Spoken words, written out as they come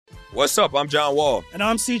What's up? I'm John Wall. And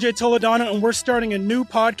I'm CJ Toledano, and we're starting a new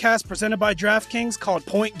podcast presented by DraftKings called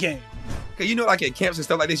Point Game. Okay, you know, like at camps and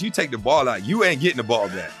stuff like this, you take the ball out, you ain't getting the ball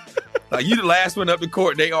back. Like, you the last one up the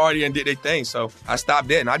court, they already did their thing. So I stopped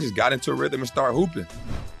that, and I just got into a rhythm and started hooping.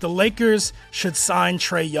 The Lakers should sign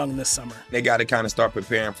Trae Young this summer. They got to kind of start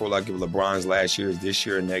preparing for, like, if LeBron's last year is this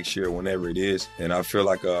year, next year, whenever it is. And I feel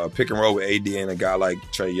like a pick and roll with AD and a guy like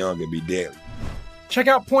Trae Young would be deadly. Check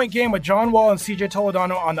out Point Game with John Wall and CJ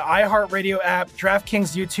Toledano on the iHeartRadio app,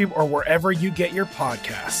 DraftKings YouTube, or wherever you get your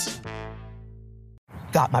podcasts.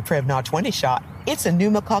 Got my Prevnar 20 shot. It's a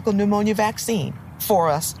pneumococcal pneumonia vaccine. For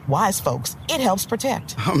us, wise folks, it helps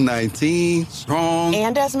protect. I'm 19, strong.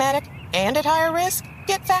 And asthmatic, and at higher risk.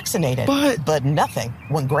 Get vaccinated. But nothing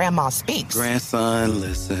when grandma speaks. Grandson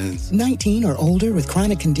listens. 19 or older with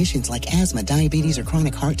chronic conditions like asthma, diabetes, or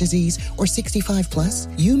chronic heart disease, or 65 plus,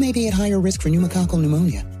 you may be at higher risk for pneumococcal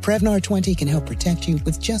pneumonia. Prevnar 20 can help protect you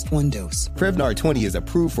with just one dose. Prevnar 20 is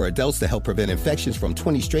approved for adults to help prevent infections from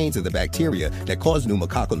 20 strains of the bacteria that cause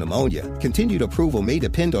pneumococcal pneumonia. Continued approval may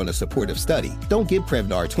depend on a supportive study. Don't give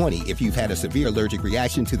Prevnar 20 if you've had a severe allergic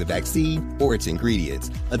reaction to the vaccine or its ingredients.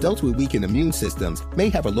 Adults with weakened immune systems may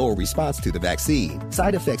have a lower response to the vaccine.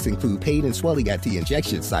 Side effects include pain and swelling at the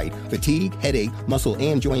injection site, fatigue, headache, muscle,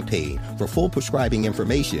 and joint pain. For full prescribing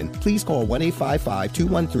information, please call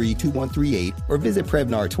 1-855-213-2138 or visit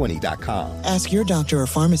Prevnar20.com. Ask your doctor or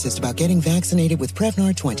pharmacist about getting vaccinated with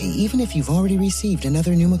Prevnar 20, even if you've already received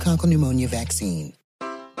another pneumococcal pneumonia vaccine.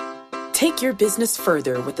 Take your business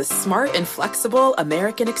further with the smart and flexible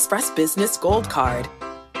American Express Business Gold Card.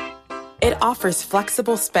 It offers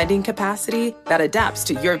flexible spending capacity that adapts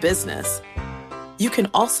to your business. You can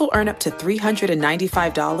also earn up to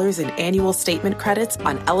 $395 in annual statement credits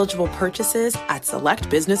on eligible purchases at select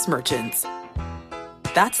business merchants.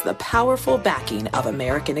 That's the powerful backing of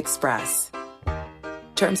American Express.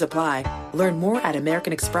 Terms apply. Learn more at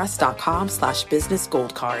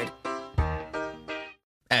americanexpress.com/businessgoldcard.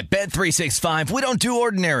 At Bet365, we don't do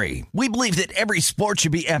ordinary. We believe that every sport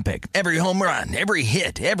should be epic. Every home run, every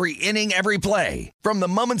hit, every inning, every play. From the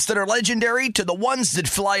moments that are legendary to the ones that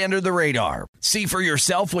fly under the radar. See for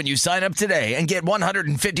yourself when you sign up today and get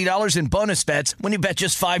 $150 in bonus bets when you bet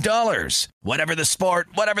just $5. Whatever the sport,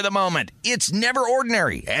 whatever the moment, it's never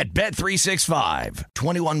ordinary at Bet365.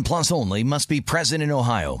 21 plus only. Must be present in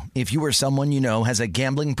Ohio. If you or someone you know has a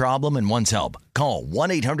gambling problem and wants help, call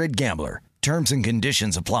 1-800-GAMBLER. Terms and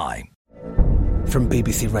conditions apply. From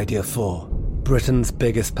BBC Radio 4, Britain's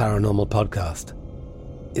biggest paranormal podcast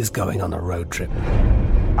is going on a road trip.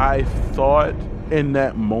 I thought in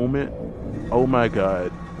that moment, oh my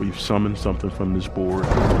God, we've summoned something from this board.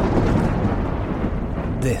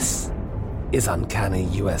 This is Uncanny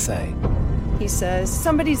USA. He says,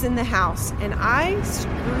 somebody's in the house, and I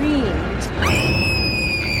screamed.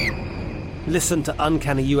 Listen to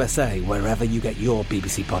Uncanny USA wherever you get your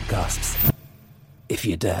BBC podcasts, if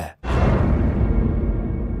you dare.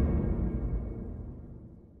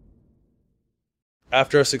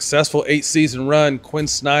 After a successful 8-season run, Quinn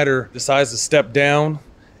Snyder decides to step down.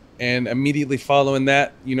 And immediately following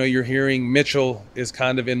that, you're hearing Mitchell is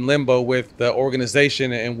kind of in limbo with the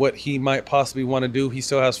organization and what he might possibly want to do. He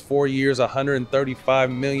still has 4 years,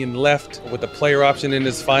 $135 million left with a player option in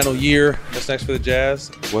his final year. What's next for the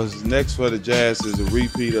Jazz? What's next for the Jazz is a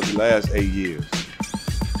repeat of the last 8 years.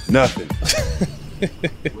 Nothing.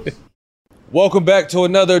 Welcome back to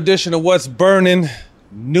another edition of What's Burning,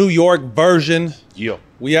 New York version. Yeah.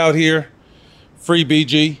 We out here. Free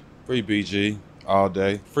BG. Free BG. All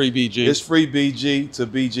day. Free BG. It's free BG to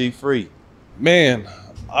BG free. Man,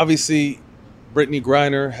 obviously, Brittany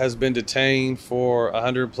Griner has been detained for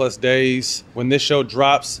 100 plus days. When this show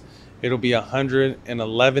drops, it'll be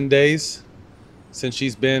 111 days since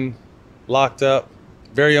she's been locked up.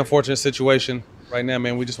 Very unfortunate situation right now,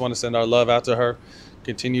 man. We just want to send our love out to her.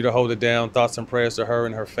 Continue to hold it down. Thoughts and prayers to her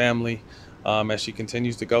and her family as she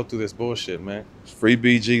continues to go through this bullshit, man. It's free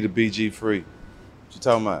BG to BG free. What you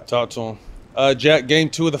talking about? Talk to him. Jack, game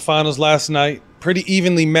 2 of the finals last night. Pretty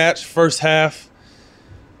evenly matched first half.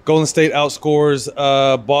 Golden State outscores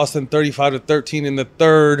Boston 35-13 in the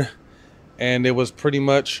third. And it was pretty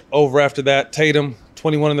much over after that. Tatum,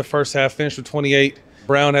 21 in the first half, finished with 28.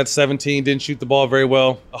 Brown had 17, didn't shoot the ball very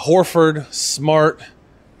well. Horford, Smart,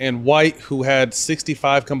 and White, who had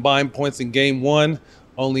 65 combined points in game 1,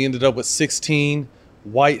 only ended up with 16.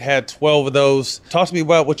 White had 12 of those. Talk to me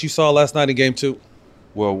about what you saw last night in game 2.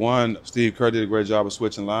 Well, one, Steve Kerr did a great job of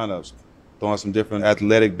switching lineups, throwing some different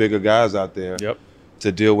athletic, bigger guys out there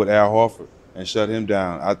to deal with Al Horford and shut him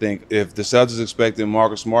down. I think if the Celtics expecting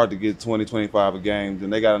Marcus Smart to get 20, 25 a game, then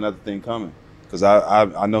they got another thing coming. because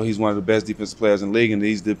I know he's one of the best defensive players in the league, and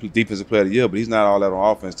he's the defensive player of the year, but he's not all that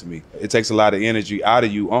on offense to me. It takes a lot of energy out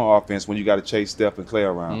of you on offense when you got to chase Steph and Clay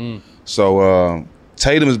around. So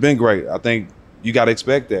Tatum has been great. I think you got to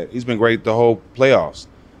expect that. He's been great the whole playoffs.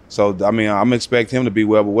 So, I mean, I'm expecting him to be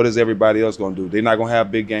well, but what is everybody else going to do? They're not going to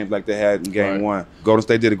have big games like they had in Game 1. Golden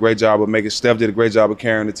State did a great job of Steph did a great job of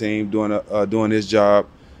carrying the team, doing his job.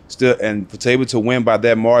 Still, and for Tatum to win by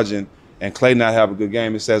that margin and Clay not have a good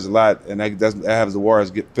game, it says a lot, and that has the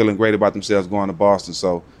Warriors feeling great about themselves going to Boston.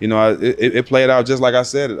 So, it played out just like I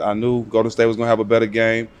said. I knew Golden State was going to have a better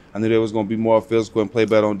game. I knew they was going to be more physical and play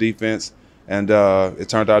better on defense, and it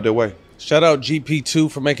turned out their way. Shout out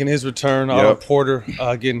GP2 for making his return. Otto Porter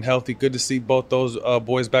getting healthy. Good to see both those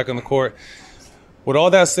boys back on the court. With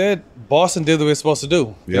all that said, Boston did what they were supposed to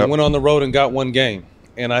do. They went on the road and got one game.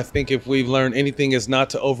 And I think if we've learned anything, is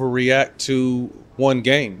not to overreact to one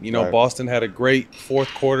game. Boston had a great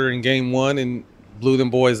fourth quarter in Game 1 and blew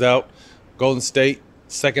them boys out. Golden State,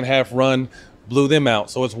 second half run, blew them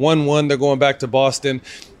out. So it's 1-1. They're going back to Boston.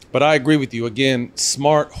 But I agree with you. Again,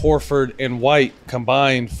 Smart, Horford, and White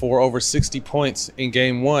combined for over 60 points in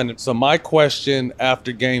Game 1. So my question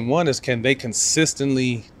after Game 1 is, can they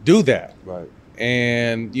consistently do that? Right.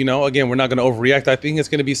 And, again, we're not going to overreact. I think it's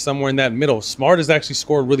going to be somewhere in that middle. Smart has actually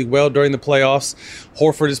scored really well during the playoffs.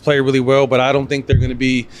 Horford has played really well, but I don't think they're going to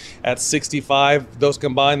be at 65, those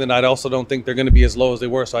combined, and I also don't think they're going to be as low as they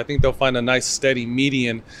were. So I think they'll find a nice, steady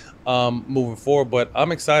median moving forward. But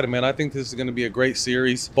I'm excited, man. I think this is going to be a great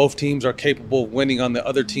series. Both teams are capable of winning on the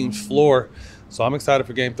other team's floor. So I'm excited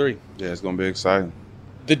for Game 3. Yeah, it's going to be exciting.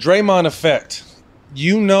 The Draymond effect.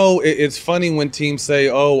 It's funny when teams say,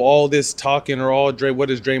 all this talking or what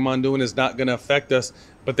is Draymond doing is not going to affect us,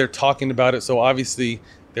 but they're talking about it. So obviously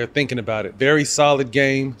they're thinking about it. Very solid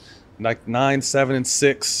game, like 9, 7, and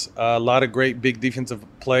 6. A lot of great big defensive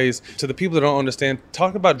plays. To the people that don't understand,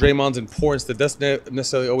 talk about Draymond's importance that doesn't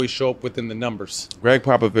necessarily always show up within the numbers. Greg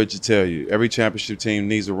Popovich will tell you, every championship team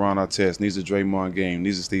needs a Ron Artest, needs a Draymond game,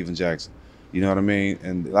 needs a Steven Jackson. You know what I mean?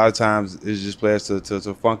 And a lot of times it's just players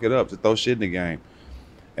to funk it up, to throw shit in the game.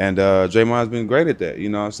 And Draymond's been great at that, you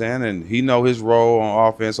know what I'm saying? And he know his role on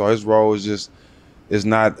offense, or his role is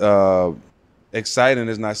not exciting,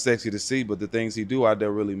 it's not sexy to see, but the things he do out there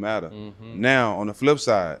really matter. Mm-hmm. Now, on the flip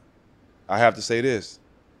side, I have to say this.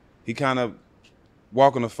 He kind of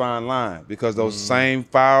walking a fine line, because those same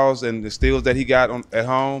fouls and the steals that he got at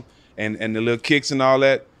home and the little kicks and all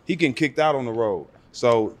that, he getting kicked out on the road.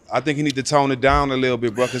 So I think he need to tone it down a little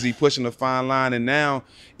bit, bro, because he's pushing a fine line. And now,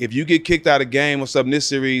 if you get kicked out of game or something this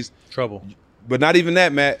series, trouble. But not even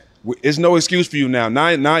that, Matt. It's no excuse for you now.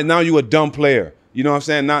 Now you a dumb player. You know what I'm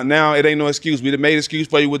saying? Now it ain't no excuse. We made an excuse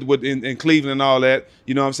for you in Cleveland and all that.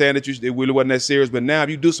 You know what I'm saying? That it really wasn't that serious. But now if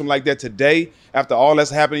you do something like that today, after all that's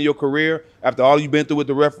happened in your career, after all you've been through with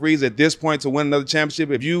the referees, at this point to win another championship,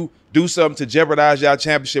 if you do something to jeopardize your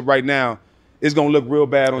championship right now, it's going to look real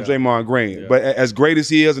bad on Draymond Green. Yeah. But as great as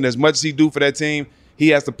he is and as much as he do for that team, he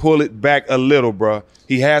has to pull it back a little, bro.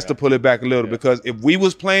 He has to pull it back a little, because if we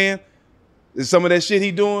was playing some of that shit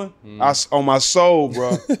he doing, on my soul,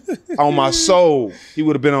 bro, on my soul, he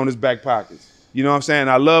would have been on his back pockets. You know what I'm saying?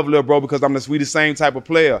 I love Lil Bro because we the same type of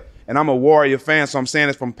player. And I'm a Warrior fan, so I'm saying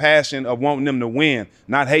it's from passion of wanting them to win,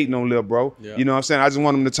 not hating on Lil Bro. Yeah. You know what I'm saying? I just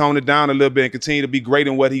want him to tone it down a little bit and continue to be great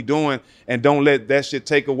in what he's doing, and don't let that shit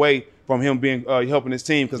take away from him being helping his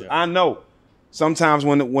team. Because I know sometimes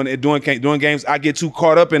when doing games, I get too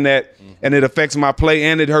caught up in that, and it affects my play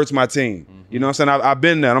and it hurts my team. You know what I'm saying? I've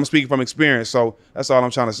been there. I'm speaking from experience, so that's all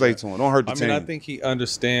I'm trying to say to him. Don't hurt the team. I think he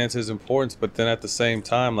understands his importance, but then at the same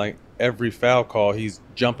time, like every foul call, he's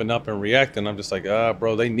jumping up and reacting. I'm just like,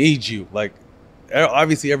 bro, they need you. Like,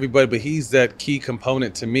 obviously everybody, but he's that key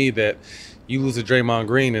component to me that you lose to Draymond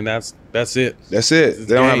Green, and that's it. That's it.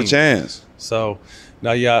 They don't have a chance. So,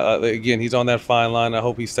 now, again, he's on that fine line. I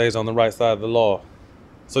hope he stays on the right side of the law.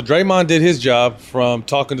 So Draymond did his job, from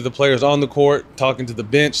talking to the players on the court, talking to the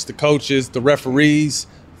bench, the coaches, the referees.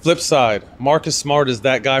 Flip side, Marcus Smart is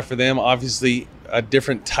that guy for them. Obviously, a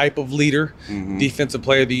different type of leader, defensive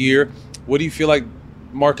player of the year. What do you feel like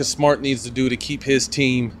Marcus Smart needs to do to keep his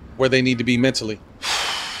team where they need to be mentally?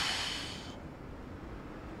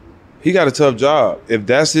 He got a tough job. If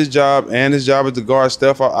that's his job and his job at the guard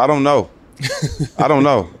Steph, I don't know. I don't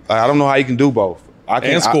know. I don't know how he can do both.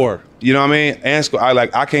 And score. You know what I mean? And score.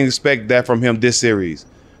 I can't expect that from him this series.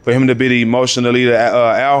 For him to be the emotional leader,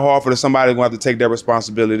 Al Horford or somebody going to have to take that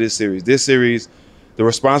responsibility this series. This series, the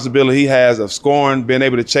responsibility he has of scoring, being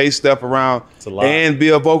able to chase Steph around, and be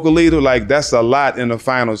a vocal leader, that's a lot in the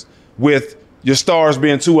finals, with your stars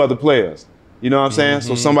being two other players. You know what I'm saying?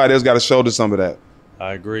 So somebody else got to shoulder some of that.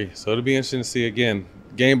 I agree. So it'll be interesting to see again,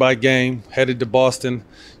 game by game, headed to Boston.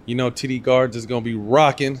 You know, TD Guards is going to be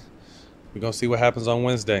rocking. We're going to see what happens on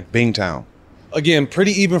Wednesday. Bingtown. Again,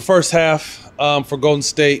 pretty even first half for Golden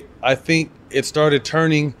State. I think it started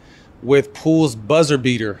turning with Poole's buzzer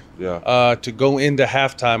beater to go into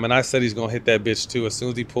halftime. And I said he's going to hit that bitch too. As soon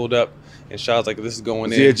as he pulled up and shot, I was like, this is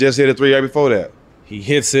going in. He had just hit a 3 right before that. He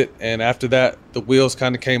hits it, and after that, the wheels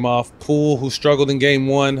kind of came off. Poole, who struggled in game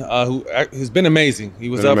one, who's been amazing. He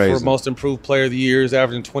was up for most improved player of the year,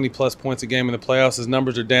 averaging 20-plus points a game in the playoffs. His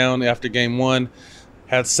numbers are down after game one.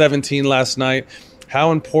 Had 17 last night.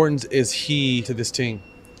 How important is he to this team?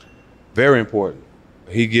 Very important.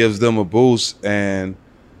 He gives them a boost, and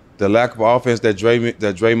the lack of offense that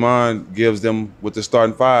Draymond gives them with the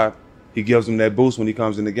starting five, he gives them that boost when he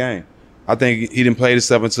comes in the game. I think he didn't play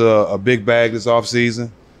himself into a big bag this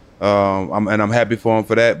offseason, and I'm happy for him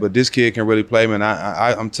for that. But this kid can really play, man.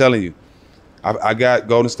 I'm telling you, I got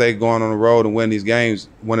Golden State going on the road and winning these games,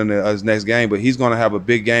 winning his next game. But he's going to have a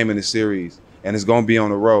big game in this series, and it's going to be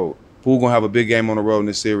on the road. Poole going to have a big game on the road in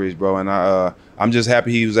this series, bro. And I'm just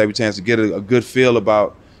happy he was able to get a good feel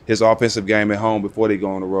about his offensive game at home before they go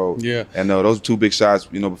on the road. Yeah. And those 2 big shots,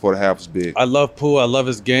 before the half was big. I love Poole. I love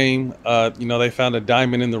his game. They found a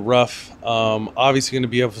diamond in the rough. Obviously going to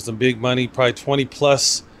be up for some big money, probably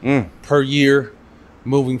 20-plus per year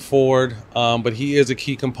moving forward. But he is a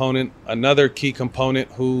key component. Another key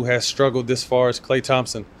component who has struggled this far is Klay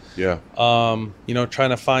Thompson. Yeah. Trying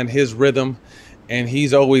to find his rhythm. And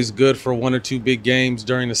he's always good for 1 or 2 big games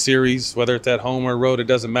during the series, whether it's at home or road. It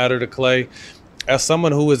doesn't matter to Klay. As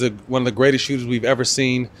someone who is one of the greatest shooters we've ever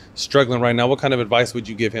seen struggling right now, what kind of advice would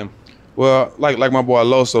you give him? Well, like my boy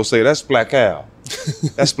Loso say, that's Black Cal.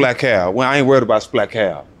 That's Black Cal. Well, I ain't worried about Black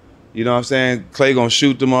Cal. You know what I'm saying? Klay going to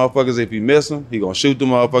shoot the motherfuckers. If he miss them, he going to shoot the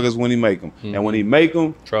motherfuckers when he make them. Mm-hmm. And when he make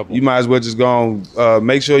them, you might as well just go and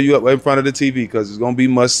make sure you up in front of the TV because it's going to be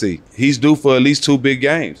must see. He's due for at least 2 big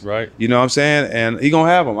games. Right. You know what I'm saying? And he going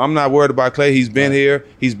to have them. I'm not worried about Klay. He's been here.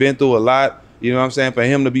 He's been through a lot. You know what I'm saying? For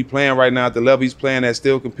him to be playing right now at the level he's playing at,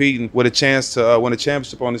 still competing with a chance to win a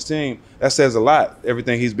championship on his team, that says a lot,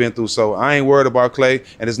 everything he's been through. So I ain't worried about Klay,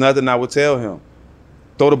 and there's nothing I would tell him.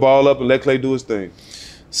 Throw the ball up and let Klay do his thing.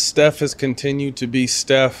 Steph has continued to be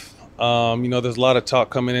Steph. There's a lot of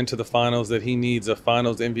talk coming into the finals that he needs a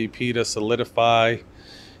finals MVP to solidify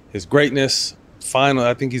his greatness.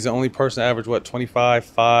 I think he's the only person to average, 25,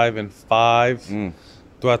 5, and 5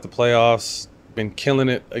 throughout the playoffs. Been killing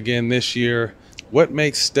it again this year. What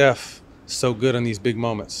makes Steph so good on these big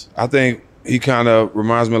moments? I think he kind of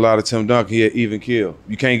reminds me a lot of Tim Duncan. He had even kill.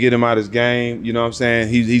 You can't get him out of his game. You know what I'm saying?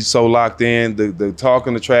 He's so locked in. The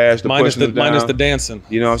talking, the trash, the pushing it down. Minus the dancing.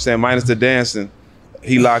 You know what I'm saying? Minus the dancing.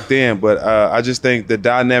 He locked in. But I just think the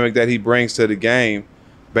dynamic that he brings to the game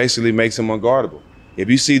basically makes him unguardable. If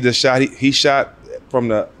you see the shot, he shot from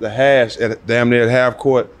the hash at damn near half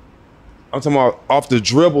court. I'm talking about off the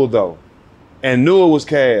dribble, though. And knew it was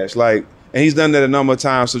cash, and he's done that a number of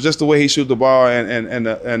times. So just the way he shoot the ball and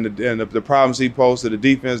the problems he posed to the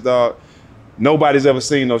defense, dog, nobody's ever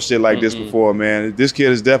seen no shit like this before, man. This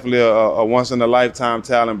kid is definitely a once in a lifetime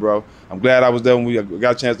talent, bro. I'm glad I was there when we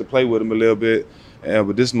got a chance to play with him a little bit.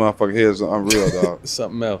 But this motherfucker here is unreal, dog.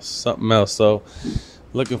 Something else. So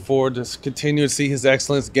looking forward to continue to see his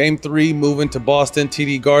excellence. Game 3, moving to Boston.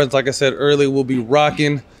 TD Gardens, like I said earlier, will be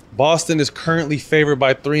rocking. Boston is currently favored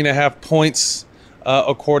by 3.5 points,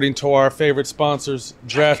 according to our favorite sponsors,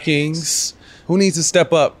 DraftKings. Who needs to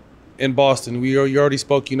step up in Boston? You already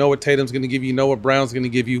spoke. You know what Tatum's going to give you. You know what Brown's going to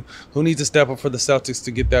give you. Who needs to step up for the Celtics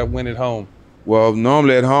to get that win at home? Well,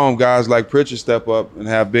 normally at home, guys like Pritchard step up and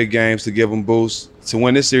have big games to give them boosts. To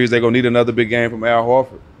win this series, they're going to need another big game from Al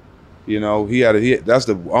Horford. You know, that's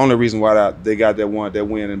the only reason why they got that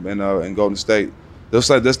win in Golden State.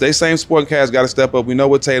 They same supporting cast got to step up. We know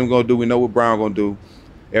what Tatum going to do. We know what Brown going to do.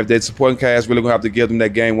 If they supporting cast really going to have to give them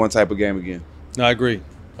that game one type of game again. No, I agree.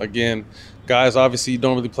 Again, guys obviously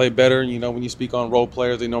normally play better. You know, when you speak on role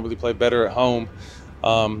players, they normally play better at home.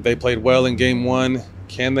 They played well in game 1.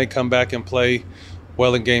 Can they come back and play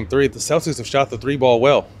well in game 3? The Celtics have shot the 3-ball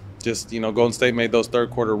well. Just, Golden State made those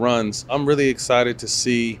third-quarter runs. I'm really excited to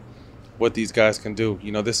see what these guys can do.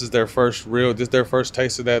 This is their first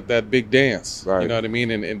taste of that big dance. Right. You know what I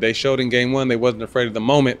mean? And they showed in game 1 they wasn't afraid of the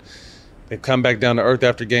moment. They've come back down to earth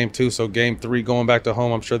after game 2. So game 3 going back to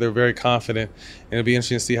home, I'm sure they're very confident. And it'll be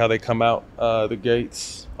interesting to see how they come out the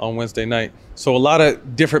gates on Wednesday night. So a lot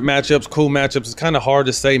of different matchups, cool matchups. It's kind of hard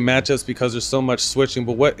to say matchups because there's so much switching.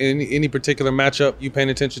 But what any particular matchup you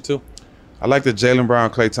paying attention to? I like the Jaylen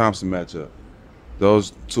Brown, Klay Thompson matchup.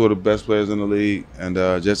 Those 2 of the best players in the league, and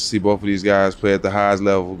just to see both of these guys play at the highest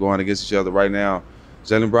level going against each other right now,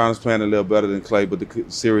 Jaylen Brown is playing a little better than Klay, but the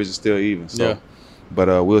series is still even. So, Yeah.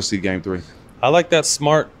 But we'll see Game 3. I like that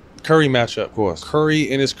Smart Curry matchup. Of course. Curry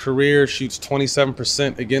in his career shoots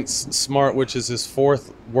 27% against Smart, which is his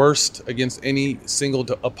 4th worst against any single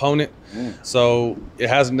opponent. So it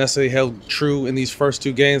hasn't necessarily held true in these first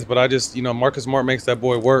 2 games, but I just, Marcus Smart makes that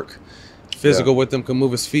boy work. Physical with him, can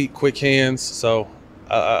move his feet, quick hands. So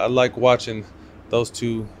I like watching those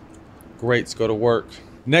 2 greats go to work.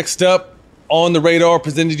 Next up on the radar,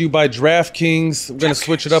 presented to you by DraftKings. We're going to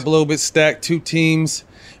switch it up a little bit, stack 2 teams,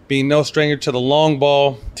 being no stranger to the long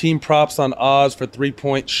ball. Team props on odds for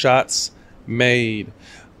 3-point shots made.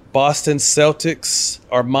 Boston Celtics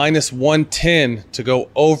are minus 110 to go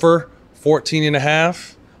over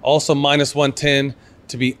 14.5. Also minus 110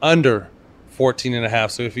 to be under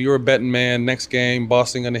 14.5. So if you're a betting man, next game,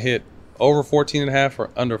 Boston going to hit over 14.5 or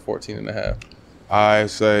under 14.5? I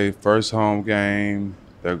say first home game,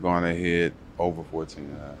 they're going to hit over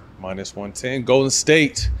 14.5. Minus 110. Golden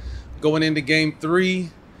State going into game 3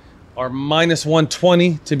 are minus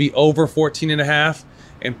 120 to be over 14.5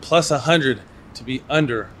 and plus 100 to be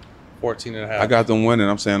under 14.5. I got them winning.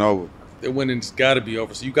 I'm saying over. They're winning. It's got to be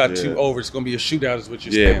over. So you got 2 over. It's going to be a shootout is what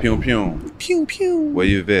you're saying. Yeah, pew. Pew, pew. Where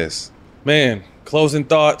you vest. Man, closing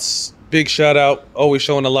thoughts. Big shout out. Always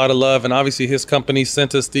showing a lot of love. And obviously his company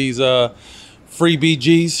sent us these free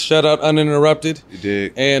BGs. Shout out Uninterrupted. You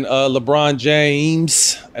did. And LeBron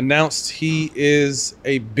James announced he is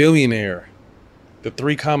a billionaire. The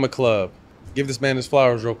 3 Comma Club. Give this man his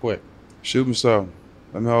flowers real quick. Shoot him so.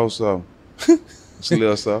 Let me hold so. It's a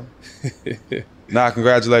little so. Nah,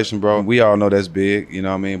 congratulations, bro. We all know that's big, you know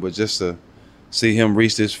what I mean? But just to see him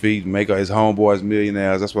reach his feet, make his homeboys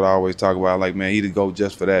millionaires, that's what I always talk about. Like, man, he'd go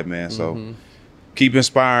just for that, man. So keep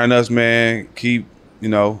inspiring us, man. Keep,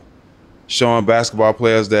 showing basketball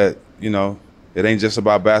players that, it ain't just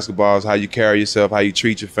about basketball. It's how you carry yourself, how you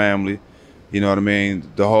treat your family. You know what I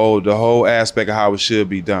mean? The whole aspect of how it should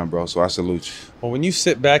be done, bro. So I salute you. Well, when you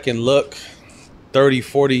sit back and look 30,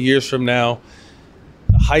 40 years from now,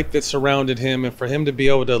 the hype that surrounded him, and for him to be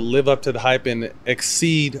able to live up to the hype and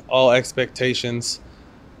exceed all expectations,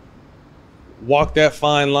 walk that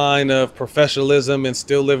fine line of professionalism and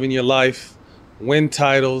still living your life, win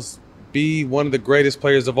titles, be one of the greatest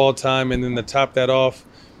players of all time, and then to top that off,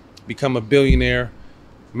 become a billionaire,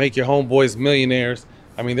 make your homeboys millionaires.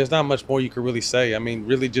 I mean, there's not much more you could really say. I mean,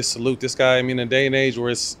 really just salute this guy. I mean, in a day and age where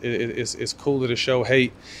it's cooler to show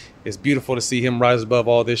hate, it's beautiful to see him rise above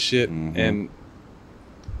all this shit and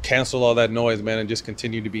cancel all that noise, man, and just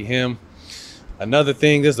continue to be him. Another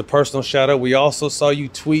thing, this is a personal shout out. We also saw you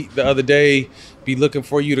tweet the other day, be looking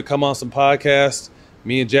for you to come on some podcasts.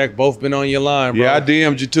 Me and Jack both been on your line, bro. Yeah, I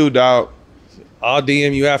DM'd you too, dog. I'll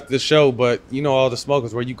DM you after the show, but you know all the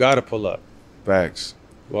smokers where you got to pull up. Facts.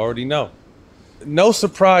 You already know. No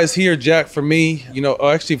surprise here, Jack, for me,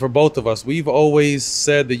 or actually for both of us. We've always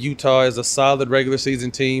said that Utah is a solid regular season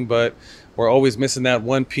team, but we're always missing that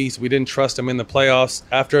one piece. We didn't trust them in the playoffs.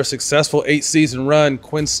 After a successful 8-season run,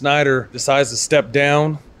 Quinn Snyder decides to step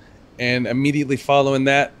down. And immediately following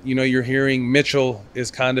that, you're hearing Mitchell is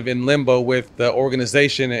kind of in limbo with the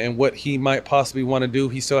organization and what he might possibly want to do.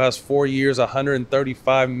 He still has 4 years,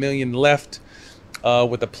 $135 million left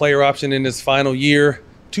with a player option in his final year.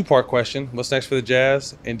 2-part question. What's next for the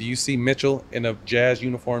Jazz? And do you see Mitchell in a Jazz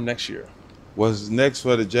uniform next year? What's next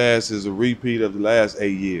for the Jazz is a repeat of the last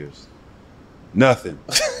 8 years. Nothing.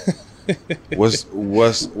 What's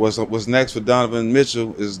next for Donovan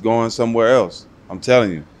Mitchell is going somewhere else. I'm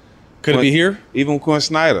telling you. Could it be here? Even Quinn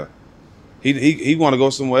Snyder. He want to go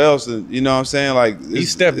somewhere else. And, you know what I'm saying? Like, he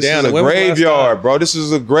stepped down. This is a graveyard, bro. This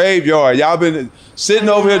is a graveyard. Y'all been sitting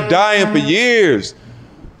over here dying for years,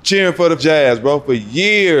 cheering for the Jazz, bro, for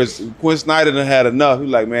years. Quinn Snyder done had enough. He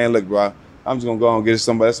like, man, look, bro, I'm just going to go and get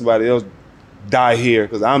somebody else die here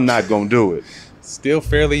because I'm not going to do it. Still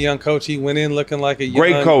fairly young coach. He went in looking like a young,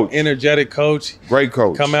 great coach, energetic coach. Great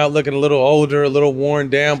coach. Come out looking a little older, a little worn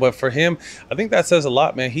down. But for him, I think that says a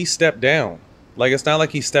lot, man. He stepped down. Like, it's not like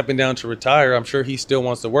he's stepping down to retire. I'm sure he still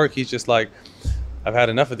wants to work. He's just like, I've had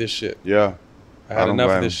enough of this shit. Yeah. I had enough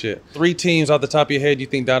of this shit. 3 teams off the top of your head you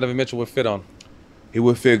think Donovan Mitchell would fit on? He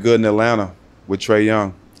would fit good in Atlanta with Trae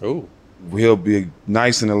Young. Ooh. He'll be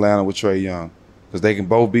nice in Atlanta with Trae Young. Because they can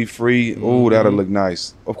both be free. Ooh, that'll look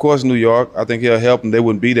nice. Of course, New York. I think he'll help them. They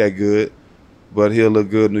wouldn't be that good, but he'll look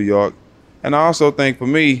good in New York. And I also think for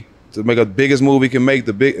me, to make a biggest move he can make,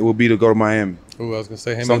 it would be to go to Miami. Ooh, I was going to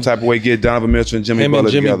say him. Some type of way get Donovan Mitchell and Jimmy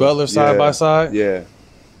Butler together. Butler side by side? Yeah.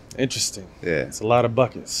 Interesting. Yeah. It's a lot of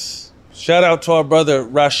buckets. Shout out to our brother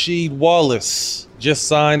Rasheed Wallace. Just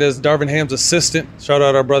signed as Darvin Ham's assistant. Shout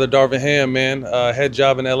out our brother Darvin Ham, man. Head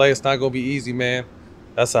job in LA. It's not going to be easy, man.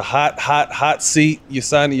 That's a hot seat. You're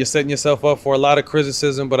setting yourself up for a lot of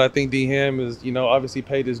criticism, but I think D. Ham is, obviously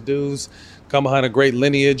paid his dues, come behind a great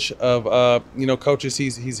lineage of, coaches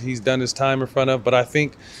he's done his time in front of. But I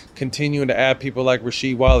think continuing to add people like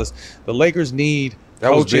Rasheed Wallace, the Lakers need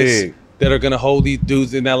coaches that are going to hold these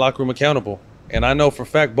dudes in that locker room accountable. And I know for a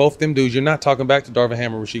fact, both them dudes, you're not talking back to Darvin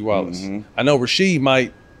Ham or Rasheed Wallace. Mm-hmm. I know Rasheed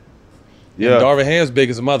might. Yeah. Darvin Ham's big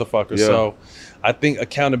as a motherfucker. Yeah. So I think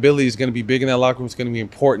accountability is going to be big in that locker room. It's going to be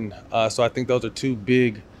important. So I think those are two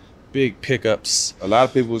big pickups. A lot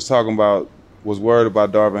of people was worried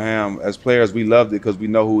about Darvin Ham. As players, we loved it because we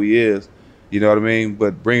know who he is. You know what I mean?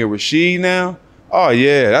 But bringing Rasheed now, oh,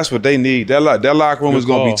 yeah, that's what they need. That locker room is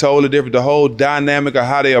going to be totally different. The whole dynamic of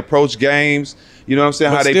how they approach games. You know what I'm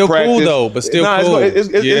saying? But how they still practice. Cool though, but still cool.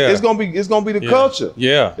 It's gonna be the culture.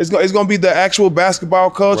 Yeah. It's gonna be the actual basketball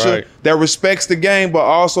culture that respects the game, but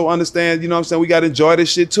also understands. You know what I'm saying? We got to enjoy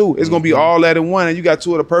this shit too. It's gonna be all that in one, and you got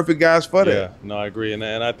two of the perfect guys for that. Yeah. No, I agree, and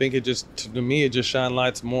I think it just shine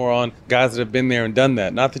lights more on guys that have been there and done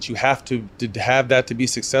that. Not that you have to have that to be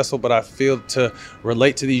successful, but I feel to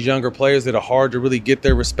relate to these younger players that are hard to really get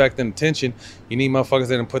their respect and attention. You need motherfuckers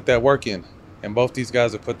that can put that work in. And both these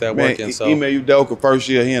guys have put that work in. So, Ime Udoka, first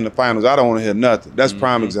year here in the finals, I don't want to hear nothing. That's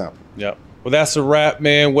prime example. Yep. Well, that's a wrap,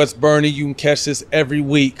 man. What's Burning? You can catch this every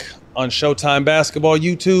week on Showtime Basketball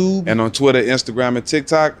YouTube. And on Twitter, Instagram, and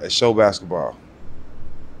TikTok at Show Basketball.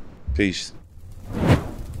 Peace.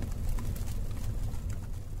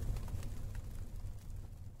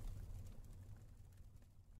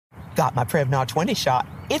 Got my Prevnar 20 shot.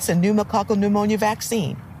 It's a pneumococcal pneumonia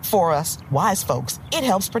vaccine. For us, wise folks, it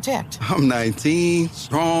helps protect. I'm 19,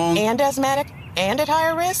 strong. And asthmatic, and at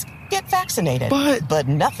higher risk? Get vaccinated. But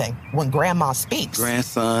nothing when grandma speaks.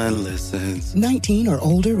 Grandson listens. 19 or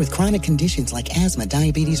older with chronic conditions like asthma,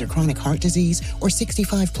 diabetes, or chronic heart disease, or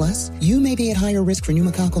 65 plus, you may be at higher risk for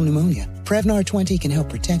pneumococcal pneumonia. Prevnar 20 can help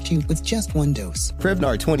protect you with just one dose.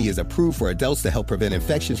 Prevnar 20 is approved for adults to help prevent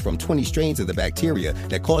infections from 20 strains of the bacteria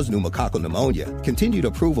that cause pneumococcal pneumonia. Continued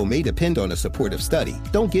approval may depend on a supportive study.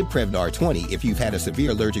 Don't give Prevnar 20 if you've had a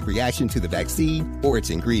severe allergic reaction to the vaccine or its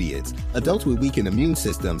ingredients. Adults with weakened immune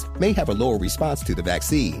systems may have a lower response to the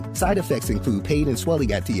vaccine. Side effects include pain and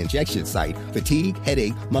swelling at the injection site, fatigue,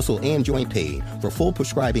 headache, muscle, and joint pain. For full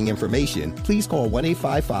prescribing information, please call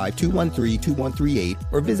 1-855-213-2138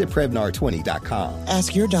 or visit Prevnar20.com.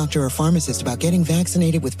 Ask your doctor or pharmacist about getting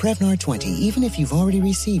vaccinated with Prevnar 20, even if you've already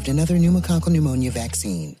received another pneumococcal pneumonia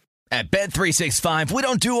vaccine. At Bet365, we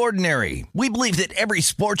don't do ordinary. We believe that every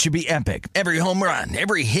sport should be epic. Every home run,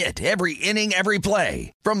 every hit, every inning, every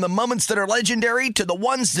play. From the moments that are legendary to the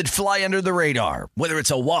ones that fly under the radar. Whether it's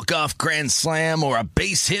a walk-off grand slam or a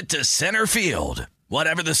base hit to center field.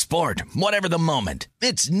 Whatever the sport, whatever the moment.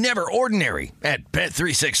 It's never ordinary at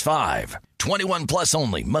Bet365. 21 plus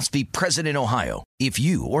only. Must be present in Ohio. If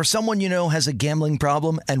you or someone you know has a gambling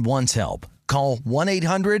problem and wants help, call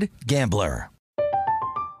 1-800-GAMBLER.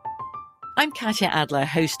 I'm Katya Adler,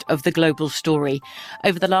 host of The Global Story.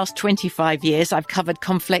 Over the last 25 years, I've covered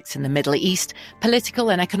conflicts in the Middle East, political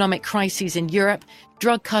and economic crises in Europe,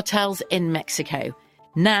 drug cartels in Mexico.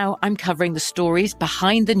 Now I'm covering the stories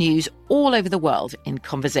behind the news all over the world in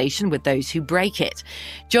conversation with those who break it.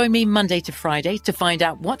 Join me Monday to Friday to find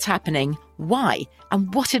out what's happening, why,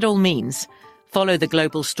 and what it all means. Follow The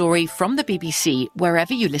Global Story from the BBC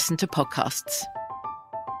wherever you listen to podcasts.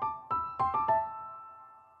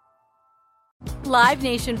 Live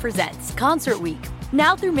Nation presents Concert Week.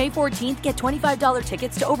 Now through May 14th, get $25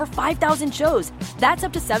 tickets to over 5,000 shows. That's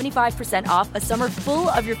up to 75% off a summer full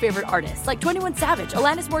of your favorite artists like 21 Savage,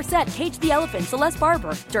 Alanis Morissette, Cage the Elephant, Celeste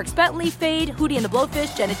Barber, Dierks Bentley, Fade, Hootie and the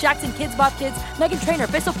Blowfish, Janet Jackson, Kids Bop Kids, Meghan Trainor,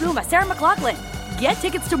 Bissell Pluma, Sarah McLachlan. Get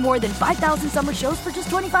tickets to more than 5,000 summer shows for just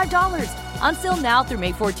 $25. Until now through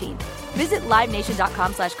May 14th. Visit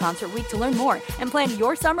LiveNation.com/Concert Week to learn more and plan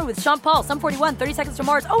your summer with Sean Paul, Sum 41, 30 Seconds to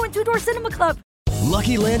Mars, and Two Door Cinema Club.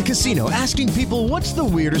 Lucky Land Casino, asking people, what's the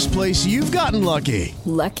weirdest place you've gotten lucky?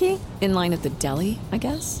 Lucky? In line at the deli, I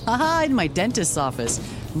guess? Aha, in my dentist's office.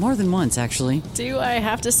 More than once, actually. Do I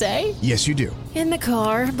have to say? Yes, you do. In the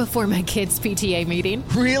car before my kids' PTA meeting.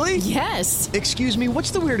 Really? Yes. Excuse me,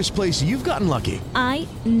 what's the weirdest place you've gotten lucky? I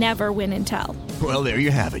never win and tell. Well, there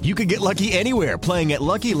you have it. You can get lucky anywhere, playing at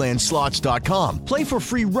LuckyLandSlots.com. Play for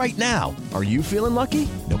free right now. Are you feeling lucky?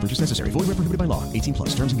 No purchase necessary. Void where prohibited by law. 18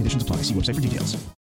 plus. Terms and conditions apply. See website for details.